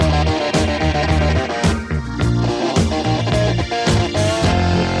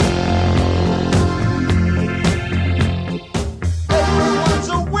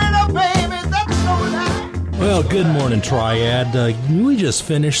Good morning, Triad. We just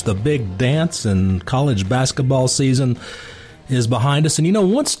finished the big dance, and college basketball season is behind us. And, you know,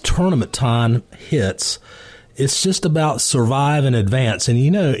 once tournament time hits, it's just about survive and advance. And, you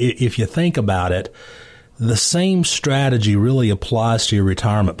know, if you think about it, the same strategy really applies to your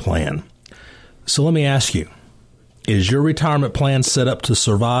retirement plan. So let me ask you, is your retirement plan set up to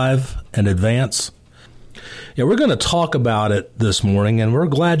survive and advance? Yeah, we're going to talk about it this morning, and we're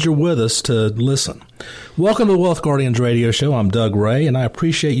glad you're with us to listen. Welcome to the Wealth Guardians Radio Show. I'm Doug Ray, and I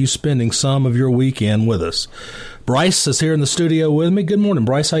appreciate you spending some of your weekend with us. Bryce is here in the studio with me. Good morning,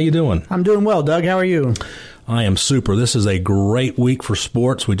 Bryce. How you doing? I'm doing well, Doug. How are you? I am super. This is a great week for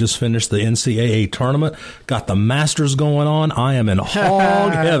sports. We just finished the NCAA tournament, got the Masters going on. I am in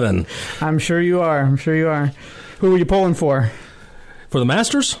hog heaven. I'm sure you are. Who are you pulling for? For the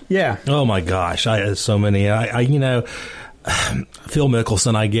Masters? Yeah. Oh, my gosh. I had so many. Phil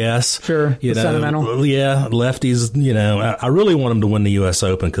Mickelson, I guess. Sure. Sentimental. Yeah, lefties. You know, I really want him to win the U.S.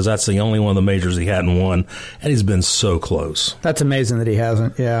 Open because that's the only one of the majors he hadn't won, and he's been so close. That's amazing that he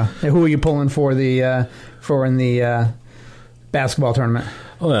hasn't. Yeah. And who are you pulling for in the basketball tournament?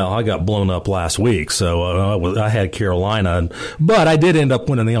 Well, I got blown up last week, so I had Carolina, but I did end up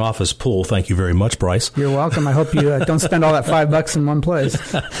winning the office pool. Thank you very much, Bryce. You're welcome. I hope you don't spend all that $5 in one place.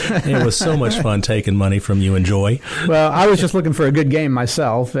 It was so much fun taking money from you and Joy. Well, I was just looking for a good game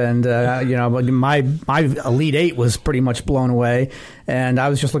myself, and my Elite Eight was pretty much blown away, and I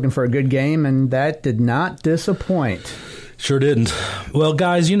was just looking for a good game, and that did not disappoint. Sure didn't. Well,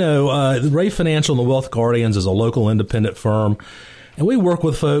 guys, you know, Ray Financial and the Wealth Guardians is a local independent firm. And we work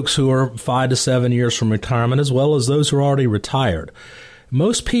with folks who are 5 to 7 years from retirement, as well as those who are already retired.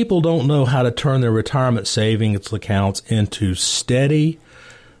 Most people don't know how to turn their retirement savings accounts into steady,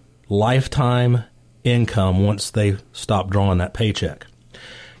 lifetime income once they stop drawing that paycheck.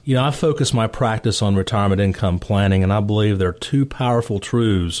 You know, I focus my practice on retirement income planning, and I believe there are two powerful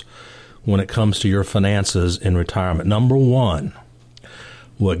truths when it comes to your finances in retirement. Number one,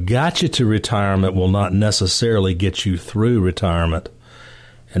 what got you to retirement will not necessarily get you through retirement.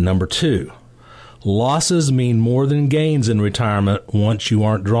 And number two, losses mean more than gains in retirement once you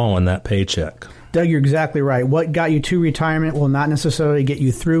aren't drawing that paycheck. Doug, you're exactly right. What got you to retirement will not necessarily get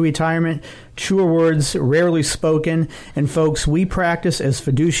you through retirement. Truer words, rarely spoken. And folks, we practice as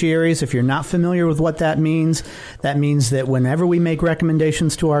fiduciaries. If you're not familiar with what that means that whenever we make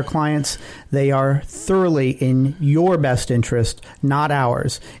recommendations to our clients, they are thoroughly in your best interest, not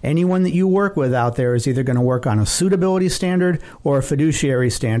ours. Anyone that you work with out there is either going to work on a suitability standard or a fiduciary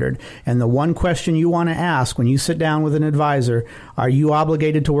standard. And the one question you want to ask when you sit down with an advisor, are you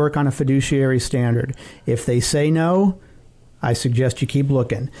obligated to work on a fiduciary standard? If they say no, I suggest you keep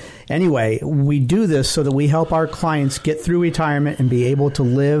looking. Anyway, we do this so that we help our clients get through retirement and be able to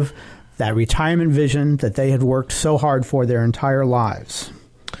live that retirement vision that they had worked so hard for their entire lives.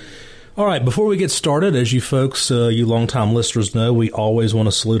 All right, before we get started, as you folks, you longtime listeners know, we always want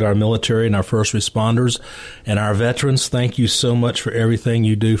to salute our military and our first responders and our veterans. Thank you so much for everything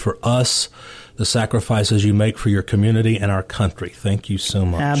you do for us, the sacrifices you make for your community and our country. Thank you so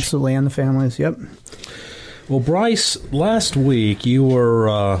much. Absolutely, and the families, yep. Well, Bryce, last week you were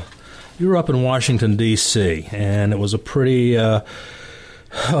up in Washington, D.C., and it was a pretty emotional,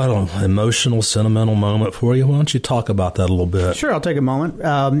 sentimental moment for you. Why don't you talk about that a little bit? Sure, I'll take a moment.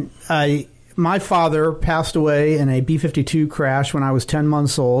 My father passed away in a B-52 crash when I was 10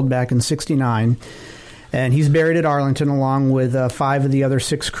 months old back in '69, and he's buried at Arlington along with 5 of the other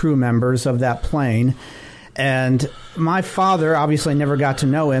 6 crew members of that plane. And my father, obviously never got to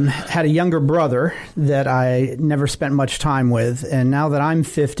know him, had a younger brother that I never spent much time with. And now that I'm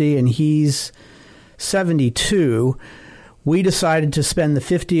 50 and he's 72, we decided to spend the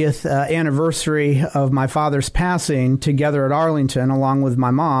 50th anniversary of my father's passing together at Arlington along with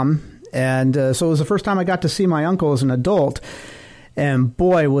my mom. And so it was the first time I got to see my uncle as an adult. And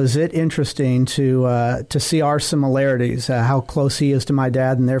boy, was it interesting to see our similarities, how close he is to my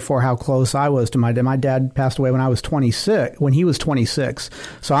dad, and therefore how close I was to my dad. My dad passed away when he was 26,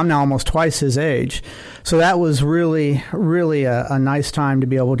 so I'm now almost twice his age. So that was really, really a nice time to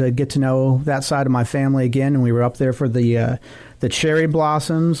be able to get to know that side of my family again. And we were up there for the cherry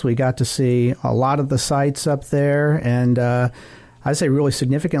blossoms. We got to see a lot of the sights up there, and I'd say really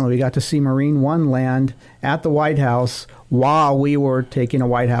significantly, we got to see Marine One land at the White House while we were taking a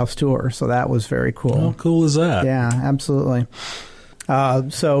White House tour. So that was very cool. How cool is that? Yeah, absolutely.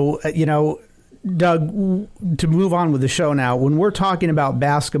 So, Doug, to move on with the show now, when we're talking about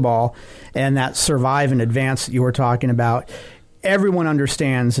basketball and that survive and advance that you were talking about, everyone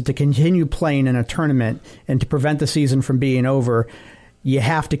understands that to continue playing in a tournament and to prevent the season from being over, you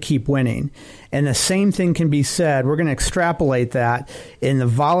have to keep winning. And the same thing can be said. We're going to extrapolate that in the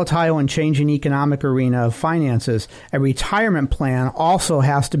volatile and changing economic arena of finances. A retirement plan also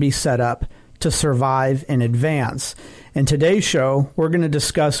has to be set up to survive and advance. In today's show, we're going to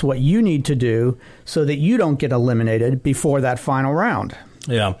discuss what you need to do so that you don't get eliminated before that final round.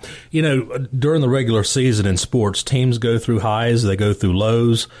 Yeah. During the regular season in sports, teams go through highs, they go through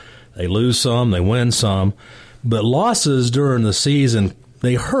lows, they lose some, they win some. But losses during the season,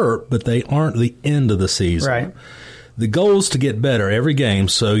 they hurt, but they aren't the end of the season. Right. The goal is to get better every game,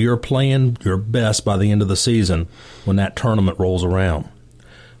 so you're playing your best by the end of the season when that tournament rolls around.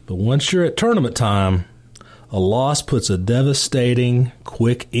 But once you're at tournament time, a loss puts a devastating,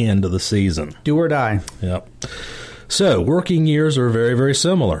 quick end to the season. Do or die. Yep. So working years are very, very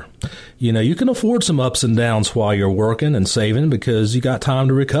similar. You can afford some ups and downs while you're working and saving because you got time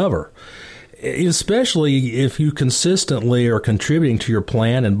to recover, especially if you consistently are contributing to your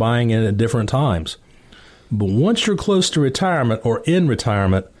plan and buying in at different times. But once you're close to retirement or in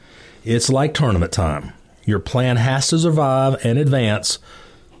retirement, it's like tournament time. Your plan has to survive and advance,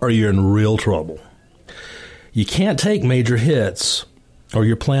 or you're in real trouble. You can't take major hits, or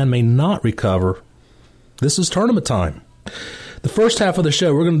your plan may not recover. This is tournament time. The first half of the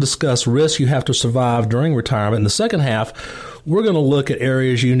show, we're going to discuss risks you have to survive during retirement. In the second half, we're going to look at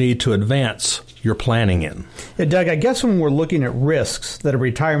areas you need to advance your planning in. Yeah, Doug, I guess when we're looking at risks that a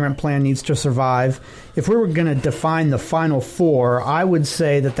retirement plan needs to survive, if we were going to define the final four, I would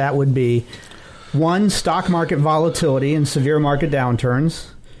say that would be 1, stock market volatility and severe market downturns.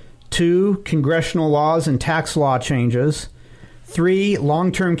 2, congressional laws and tax law changes. 3,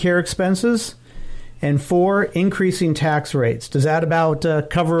 long-term care expenses. And 4, increasing tax rates. Does that about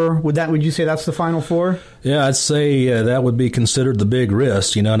cover, would you say that's the final 4? Yeah, I'd say that would be considered the big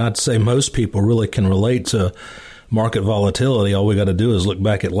risk, and I'd say most people really can relate to market volatility. All we got to do is look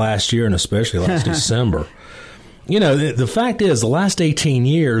back at last year and especially last December. The fact is, the last 18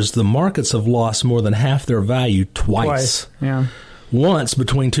 years, the markets have lost more than half their value twice. Yeah. Once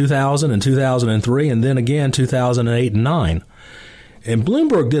between 2000 and 2003, and then again 2008 and 9. And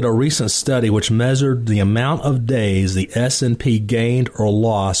Bloomberg did a recent study which measured the amount of days the S&P gained or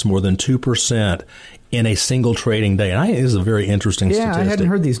lost more than 2% in a single trading day. And I think this is a very interesting statistic. Yeah, I hadn't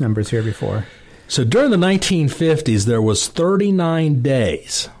heard these numbers here before. So during the 1950s, there was 39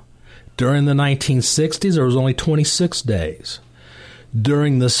 days. During the 1960s, there was only 26 days.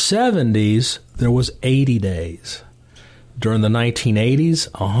 During the 70s, there was 80 days. During the 1980s,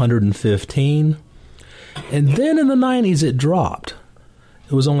 115. And then in the 90s, it dropped.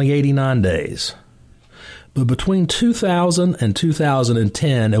 It was only 89 days. But between 2000 and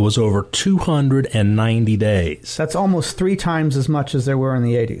 2010, it was over 290 days. That's almost 3 times as much as there were in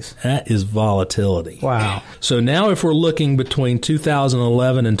the 80s. That is volatility. Wow. So now if we're looking between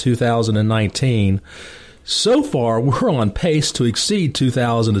 2011 and 2019, so far we're on pace to exceed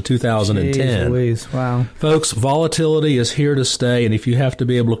 2000 to 2010. Jeez Louise, wow. Folks, volatility is here to stay, and if you have to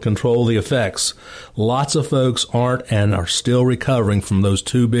be able to control the effects, lots of folks aren't and are still recovering from those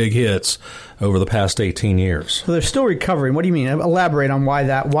 2 big hits over the past 18 years. So they're still recovering. What do you mean? Elaborate on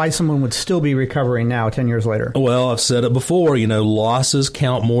why someone would still be recovering now 10 years later. Well, I've said it before, losses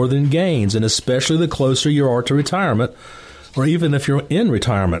count more than gains, and especially the closer you are to retirement, or even if you're in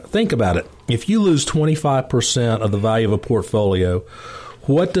retirement. Think about it. If you lose 25% of the value of a portfolio,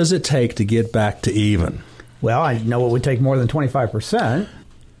 what does it take to get back to even? Well, I know it would take more than 25%.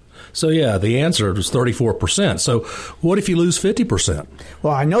 So, yeah, the answer is 34%. So what if you lose 50%?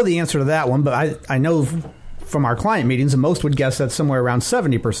 Well, I know the answer to that one, but I know from our client meetings that most would guess that's somewhere around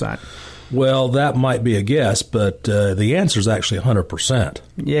 70%. Well, that might be a guess, but the answer is actually 100%.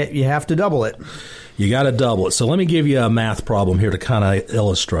 Yeah, you have to double it. You got to double it. So let me give you a math problem here to kind of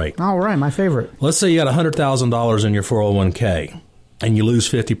illustrate. All right, my favorite. Let's say you got $100,000 in your 401k and you lose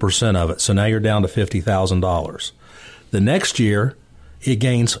 50% of it. So now you're down to $50,000. The next year, it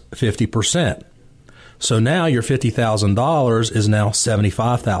gains 50%. So now your $50,000 is now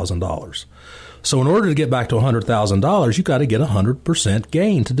 $75,000. So in order to get back to $100,000, you've got to get 100%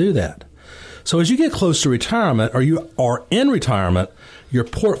 gain to do that. So as you get close to retirement, or you are in retirement, your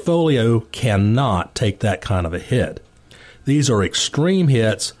portfolio cannot take that kind of a hit. These are extreme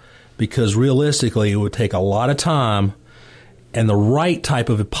hits because realistically it would take a lot of time and the right type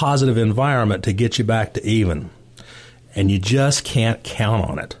of a positive environment to get you back to even. And you just can't count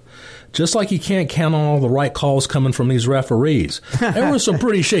on it. Just like you can't count on all the right calls coming from these referees. There were some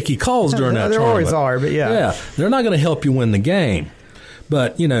pretty shaky calls during that there tournament. Always are, but yeah. Yeah, they're not going to help you win the game.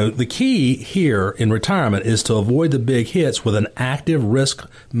 But, the key here in retirement is to avoid the big hits with an active risk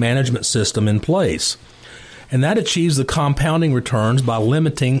management system in place. And that achieves the compounding returns by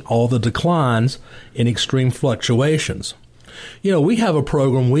limiting all the declines in extreme fluctuations. You know, we have a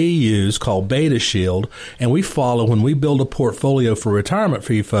program we use called Beta Shield, and we follow when we build a portfolio for retirement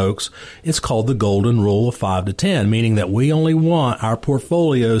for you folks. It's called the golden rule of 5 to 10, meaning that we only want our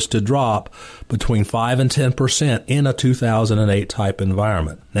portfolios to drop between 5 and 10% in a 2008 type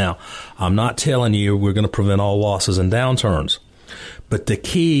environment. Now, I'm not telling you we're going to prevent all losses and downturns, but the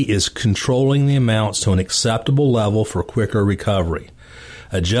key is controlling the amounts to an acceptable level for quicker recovery.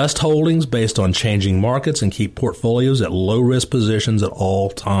 Adjust holdings based on changing markets and keep portfolios at low-risk positions at all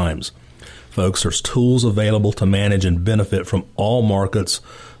times. Folks, there's tools available to manage and benefit from all markets,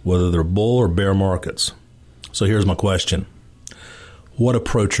 whether they're bull or bear markets. So here's my question. What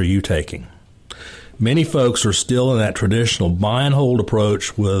approach are you taking? Many folks are still in that traditional buy and hold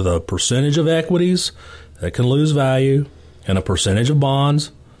approach with a percentage of equities that can lose value and a percentage of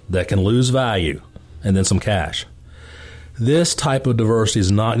bonds that can lose value, and then some cash. This type of diversity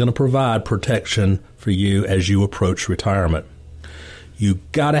is not going to provide protection for you as you approach retirement. You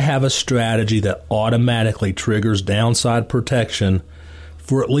got to have a strategy that automatically triggers downside protection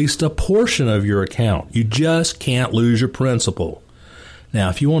for at least a portion of your account. You just can't lose your principal. Now,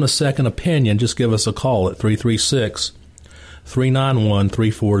 if you want a second opinion, just give us a call at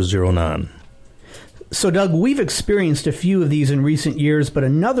 336-391-3409. So, Doug, we've experienced a few of these in recent years, but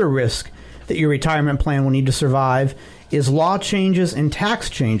another risk that your retirement plan will need to survive is law changes and tax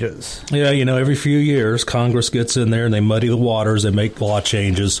changes. Yeah, you know, every few years, Congress gets in there and they muddy the waters. They make law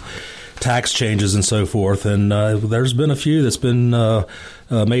changes, tax changes, and so forth. And there's been a few that's been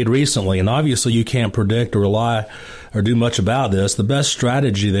made recently. And obviously, you can't predict or rely or do much about this. The best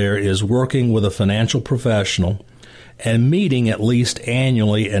strategy there is working with a financial professional and meeting at least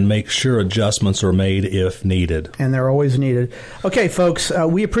annually and make sure adjustments are made if needed. And they're always needed. Okay, folks,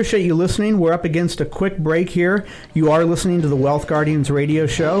 we appreciate you listening. We're up against a quick break here. You are listening to the Wealth Guardians radio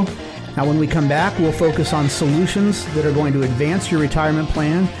show. Now, when we come back, we'll focus on solutions that are going to advance your retirement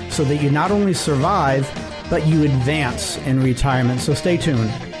plan so that you not only survive, but you advance in retirement. So stay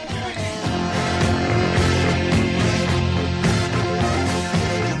tuned.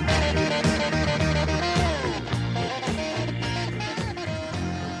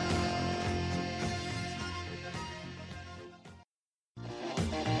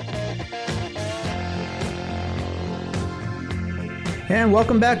 And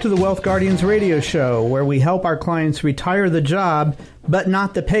welcome back to the Wealth Guardians radio show, where we help our clients retire the job, but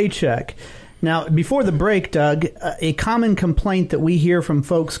not the paycheck. Now, before the break, Doug, a common complaint that we hear from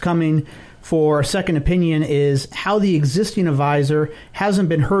folks coming for a second opinion is how the existing advisor hasn't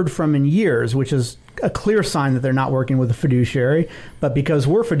been heard from in years, which is a clear sign that they're not working with a fiduciary. But because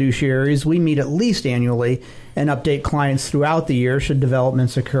we're fiduciaries, we meet at least annually and update clients throughout the year should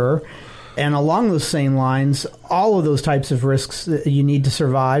developments occur. And along those same lines, all of those types of risks that you need to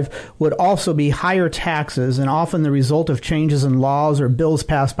survive would also be higher taxes and often the result of changes in laws or bills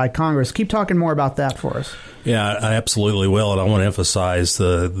passed by Congress. Keep talking more about that for us. Yeah, I absolutely will. And I want to emphasize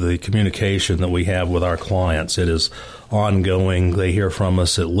the communication that we have with our clients. It is ongoing. They hear from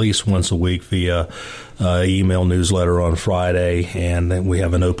us at least once a week via email newsletter on Friday, and then we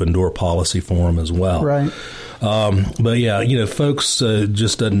have an open door policy forum as well. Right. But yeah, you know, folks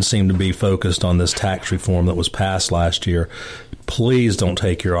just doesn't seem to be focused on this tax reform that was passed last year. Please don't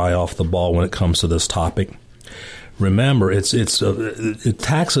take your eye off the ball when it comes to this topic. Remember,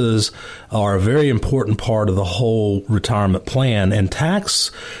 taxes are a very important part of the whole retirement plan, and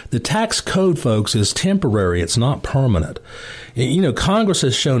the tax code, folks, is temporary. It's not permanent. You know, Congress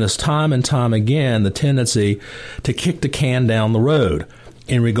has shown us time and time again the tendency to kick the can down the road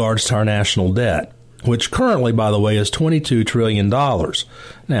in regards to our national debt, which currently, by the way, is $22 trillion.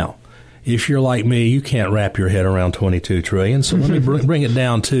 Now, if you're like me, you can't wrap your head around $22 trillion, so let me bring it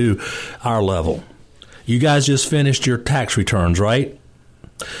down to our level. You guys just finished your tax returns, right?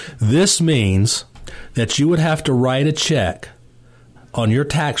 This means that you would have to write a check on your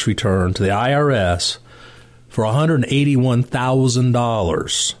tax return to the IRS for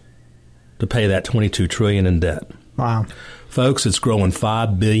 $181,000 to pay that $22 trillion in debt. Wow. Folks, it's growing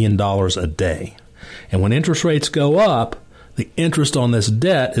 $5 billion a day. And when interest rates go up, the interest on this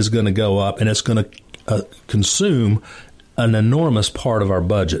debt is going to go up, and it's going to consume an enormous part of our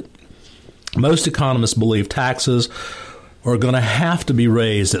budget. Most economists believe taxes are going to have to be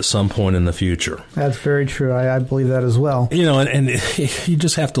raised at some point in the future. That's very true. I believe that as well. You know, and you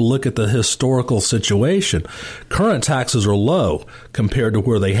just have to look at the historical situation. Current taxes are low compared to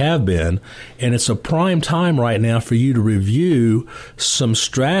where they have been, and it's a prime time right now for you to review some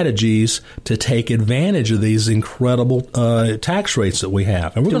strategies to take advantage of these incredible tax rates that we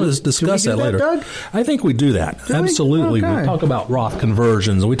have. And we're going to discuss that later. Doug? I think we do that. Absolutely. Okay. We talk about Roth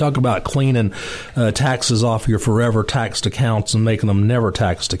conversions, and we talk about cleaning taxes off your forever taxed accounts and making them never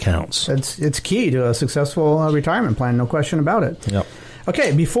taxed accounts. It's key to a successful retirement plan, no question about it. Yep.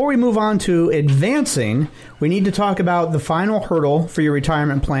 Okay, before we move on to advancing, we need to talk about the final hurdle for your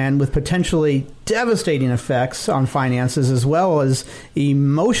retirement plan with potentially devastating effects on finances as well as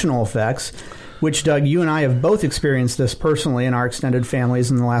emotional effects, which, Doug, you and I have both experienced this personally in our extended families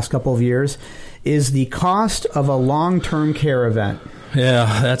in the last couple of years, is the cost of a long-term care event.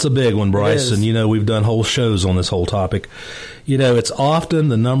 Yeah, that's a big one, Bryce. And, you know, we've done whole shows on this whole topic. You know, it's often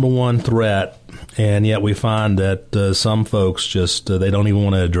the number one threat, and yet we find that some folks just, they don't even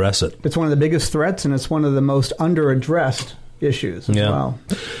want to address it. It's one of the biggest threats, and it's one of the most under-addressed issues as well.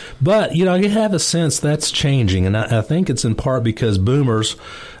 But, you know, you have a sense that's changing, and I think it's in part because boomers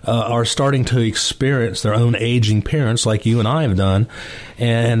are starting to experience their own aging parents like you and I have done,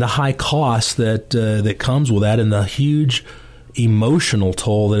 and the high cost that comes with that and the huge emotional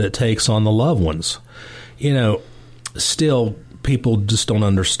toll that it takes on the loved ones. You know, still people just don't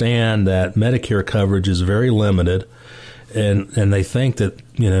understand that Medicare coverage is very limited, and they think that,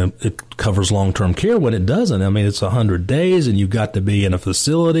 you know, it covers long-term care when it doesn't. I mean, it's 100 days, and you've got to be in a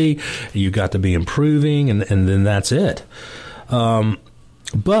facility, you've got to be improving, and then that's it.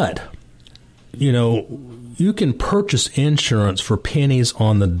 But, you know, you can purchase insurance for pennies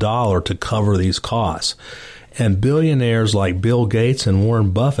on the dollar to cover these costs. And billionaires like Bill Gates and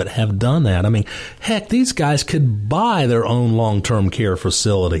Warren Buffett have done that. I mean, heck, these guys could buy their own long-term care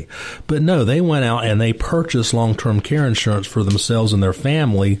facility. But no, they went out and they purchased long-term care insurance for themselves and their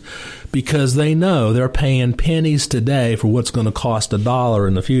family because they know they're paying pennies today for what's going to cost $1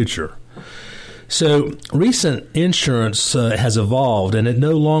 in the future. So recent insurance has evolved, and it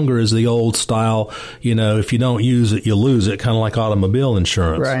no longer is the old style, you know, if you don't use it, you lose it, kind of like automobile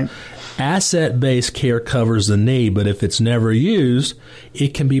insurance. Right. Asset-based care covers the need, but if it's never used,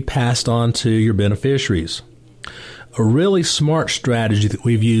 it can be passed on to your beneficiaries. A really smart strategy that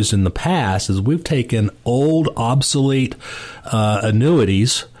we've used in the past is we've taken old, obsolete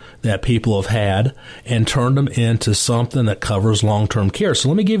annuities that people have had and turned them into something that covers long-term care. So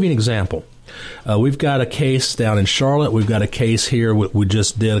let me give you an example. We've got a case down in Charlotte. We've got a case here we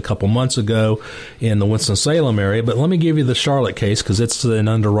just did a couple months ago in the Winston-Salem area. But let me give you the Charlotte case because it's in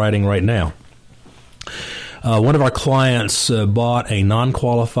underwriting right now. One of our clients bought a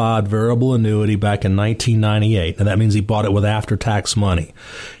non-qualified variable annuity back in 1998. And that means he bought it with after-tax money.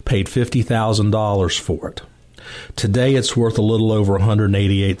 Paid $50,000 for it. Today, it's worth a little over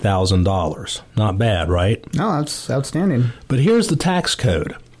 $188,000. Not bad, right? No, that's outstanding. But here's the tax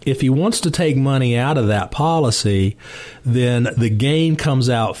code. If he wants to take money out of that policy, then the gain comes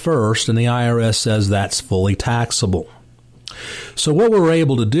out first, and the IRS says that's fully taxable. So what we're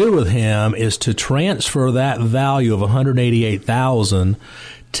able to do with him is to transfer that value of $188,000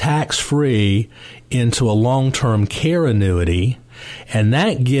 tax-free into a long-term care annuity, and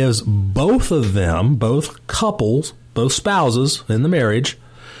that gives both of them, both couples, both spouses in the marriage,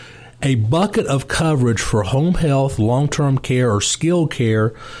 a bucket of coverage for home health, long-term care, or skilled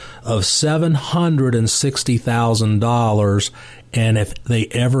care of $760,000, and if they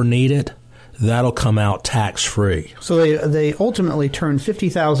ever need it, that'll come out tax-free. So they ultimately turn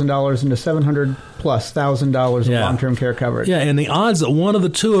 $50,000 into $700,000+ of long-term care coverage. Yeah, and the odds that one of the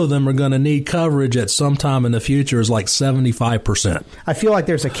two of them are going to need coverage at some time in the future is like 75%. I feel like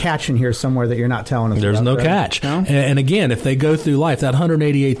there's a catch in here somewhere that you're not telling us about. There's no catch. No? And again, if they go through life, that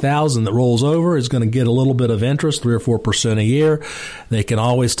 $188,000 that rolls over is going to get a little bit of interest, 3 or 4% a year. They can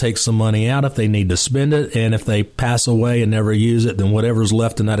always take some money out if they need to spend it, and if they pass away and never use it, then whatever's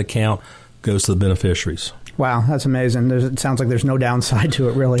left in that account goes to the beneficiaries. Wow, that's amazing. It sounds like there's no downside to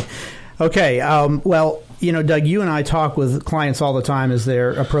it, really. Okay, well, you know, Doug, you and I talk with clients all the time as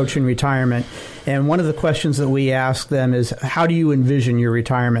they're approaching retirement, and one of the questions that we ask them is, how do you envision your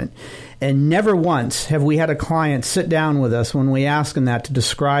retirement? And never once have we had a client sit down with us when we ask them that to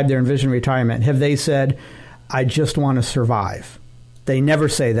describe their envisioned retirement. Have they said, I just want to survive? They never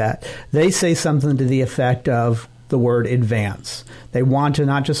say that. They say something to the effect of the word advance. They want to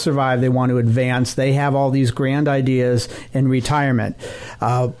not just survive, they want to advance. They have all these grand ideas in retirement.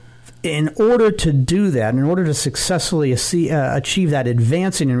 in order to do that, in order to successfully achieve that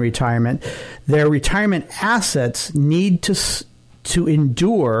advancing in retirement, their retirement assets need to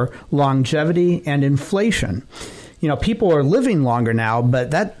endure longevity and inflation. People are living longer now,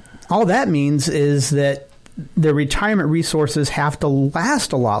 but all that means is that the retirement resources have to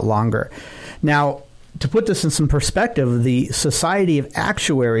last a lot longer. Now, to put this in some perspective, the Society of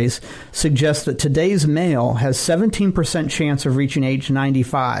Actuaries suggests that today's male has 17% chance of reaching age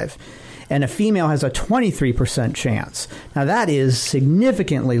 95, and a female has a 23% chance. Now, that is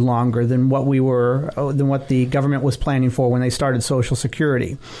significantly longer than what the government was planning for when they started Social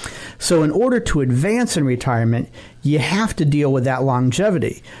Security. So in order to advance in retirement, you have to deal with that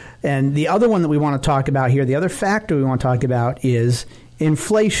longevity. And the other one that we want to talk about here, the other factor we want to talk about is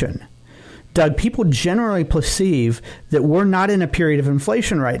inflation. Doug, people generally perceive that we're not in a period of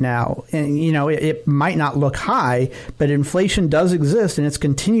inflation right now. And, it might not look high, but inflation does exist and it's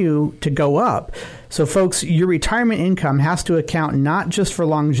continue to go up. So, folks, your retirement income has to account not just for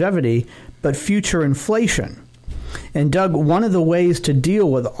longevity, but future inflation. And, Doug, one of the ways to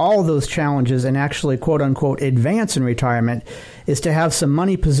deal with all those challenges and actually, quote unquote, advance in retirement is to have some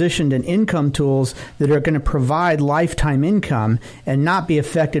money positioned in income tools that are going to provide lifetime income and not be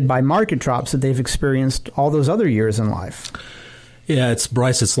affected by market drops that they've experienced all those other years in life. Yeah,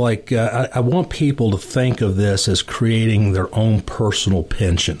 Bryce, it's like I want people to think of this as creating their own personal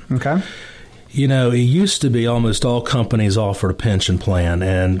pension. Okay. It used to be almost all companies offered a pension plan,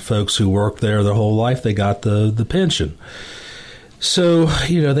 and folks who worked there their whole life, they got the pension. So,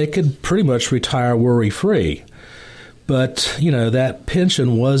 they could pretty much retire worry-free. But, that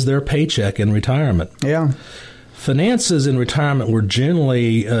pension was their paycheck in retirement. Yeah. Finances in retirement were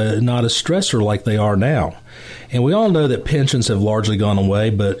generally not a stressor like they are now. And we all know that pensions have largely gone away,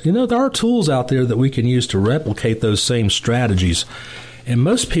 but, there are tools out there that we can use to replicate those same strategies. And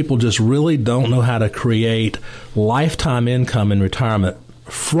most people just really don't know how to create lifetime income in retirement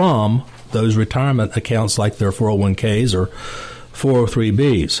from those retirement accounts like their 401ks or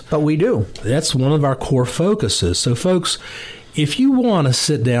 403bs. But we do. That's one of our core focuses. So, folks, if you want to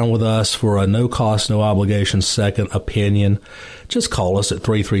sit down with us for a no-cost, no-obligation second opinion, just call us at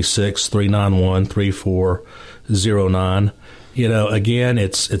 336-391-3409. Again,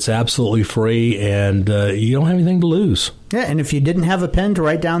 it's absolutely free, and you don't have anything to lose. Yeah, and if you didn't have a pen to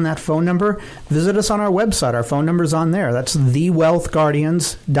write down that phone number, visit us on our website. Our phone number's on there. That's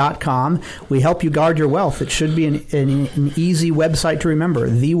thewealthguardians.com. We help you guard your wealth. It should be an easy website to remember,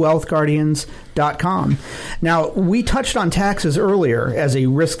 thewealthguardians.com. Now, we touched on taxes earlier as a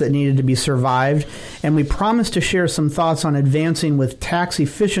risk that needed to be survived, and we promised to share some thoughts on advancing with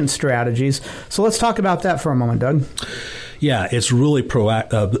tax-efficient strategies. So let's talk about that for a moment, Doug. Yeah, it's really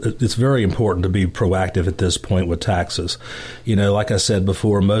it's very important to be proactive at this point with taxes. Like I said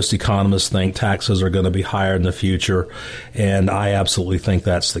before, most economists think taxes are going to be higher in the future, and I absolutely think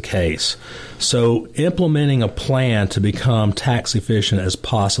that's the case. So implementing a plan to become tax efficient as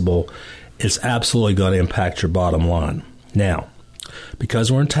possible is absolutely going to impact your bottom line. Now,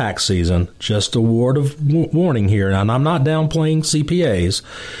 because we're in tax season, just a word of warning here, and I'm not downplaying CPAs,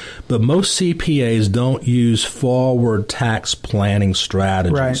 but most CPAs don't use forward tax planning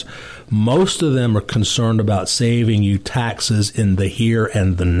strategies. Right. Most of them are concerned about saving you taxes in the here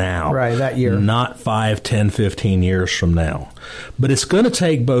and the now. Right, that year. Not 5, 10, 15 years from now. But it's going to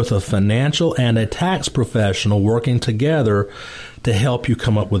take both a financial and a tax professional working together to help you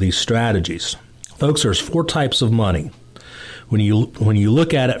come up with these strategies. Folks, there's 4 types of money when you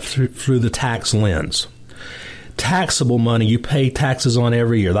look at it through the tax lens. Taxable money, you pay taxes on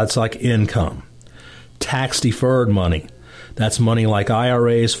every year. That's like income. Tax-deferred money, that's money like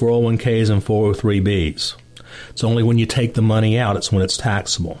IRAs, 401ks, and 403bs. It's only when you take the money out, it's when it's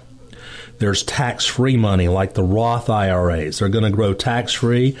taxable. There's tax-free money like the Roth IRAs. They're going to grow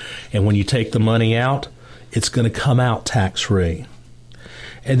tax-free, and when you take the money out, it's going to come out tax-free.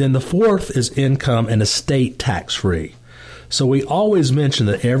 And then the fourth is income and estate tax-free. So we always mention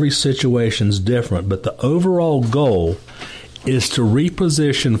that every situation is different, but the overall goal is to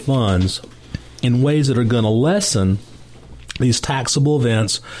reposition funds in ways that are going to lessen these taxable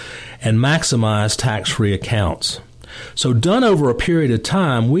events and maximize tax-free accounts. So done over a period of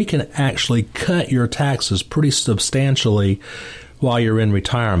time, we can actually cut your taxes pretty substantially while you're in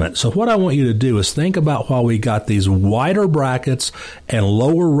retirement. So what I want you to do is think about while we got these wider brackets and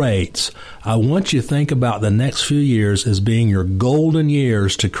lower rates, I want you to think about the next few years as being your golden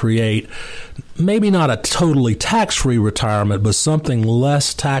years to create maybe not a totally tax-free retirement, but something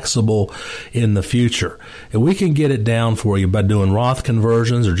less taxable in the future. And we can get it down for you by doing Roth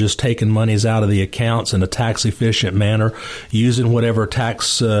conversions or just taking monies out of the accounts in a tax-efficient manner, using whatever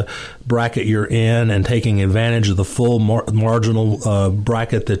tax bracket you're in and taking advantage of the full marginal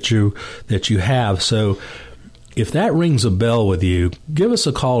bracket that you have. So if that rings a bell with you, give us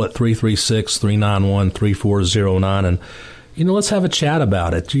a call at 336-391-3409 and let's have a chat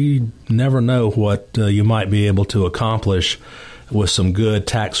about it. You never know what you might be able to accomplish with some good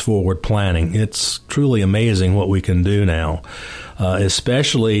tax-forward planning. It's truly amazing what we can do now,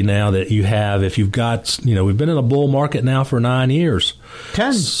 especially now that if you've got, we've been in a bull market now for 9 years.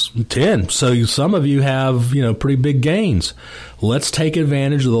 10. So some of you have, pretty big gains. Let's take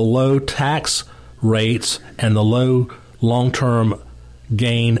advantage of the low tax rates and the low long-term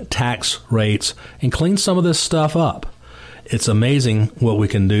gain tax rates and clean some of this stuff up. It's amazing what we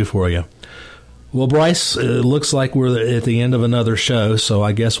can do for you. Well, Bryce, it looks like we're at the end of another show, so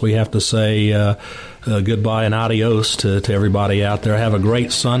I guess we have to say goodbye and adios to everybody out there. Have a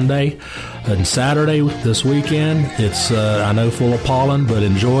great Sunday and Saturday this weekend. It's, I know, full of pollen, but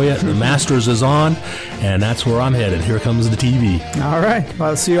enjoy it. The Masters is on, and that's where I'm headed. Here comes the TV. All right. Well,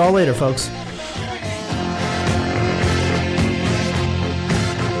 I'll see you all later, folks.